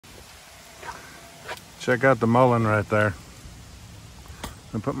Check out the mullein right there.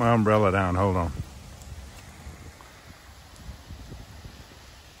 I'll put my umbrella down, hold on.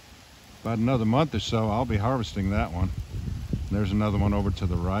 About another month or so, I'll be harvesting that one. There's another one over to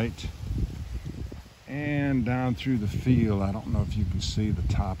the right. And down through the field, I don't know if you can see the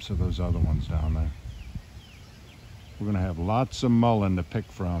tops of those other ones down there. We're gonna have lots of mullein to pick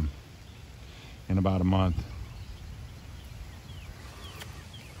from in about a month.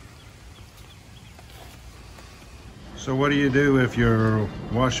 So what do you do if your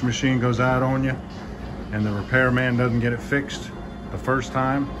washing machine goes out on you and the repairman doesn't get it fixed the first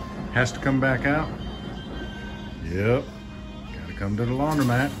time? Has to come back out? Yep, gotta come to the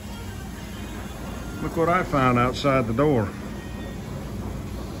laundromat. Look what I found outside the door.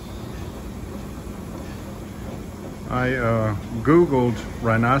 I Googled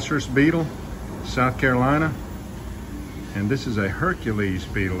rhinoceros beetle, South Carolina, and this is a Hercules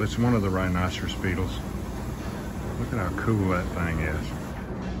beetle. It's one of the rhinoceros beetles. Look at how cool that thing is.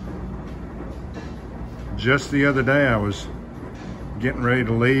 Just the other day I was getting ready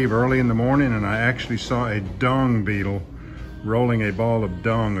to leave early in the morning and I actually saw a dung beetle rolling a ball of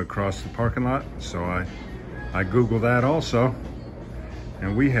dung across the parking lot. So I Googled that also.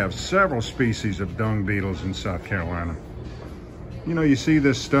 And we have several species of dung beetles in South Carolina. You know, you see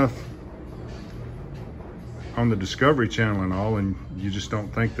this stuff on the Discovery Channel and all, and you just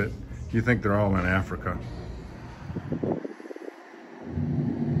don't think that, you think they're all in Africa.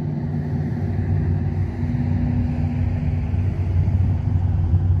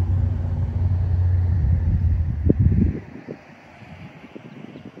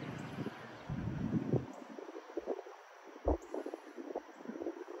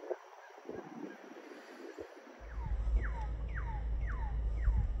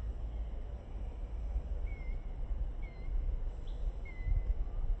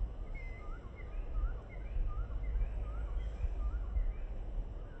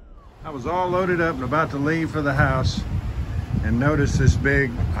 I was all loaded up and about to leave for the house and noticed this big,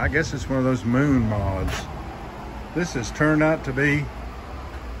 I guess it's one of those moon moths. This has turned out to be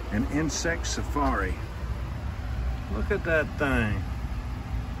an insect safari. Look at that thing.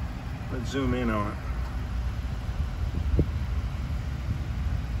 Let's zoom in on it.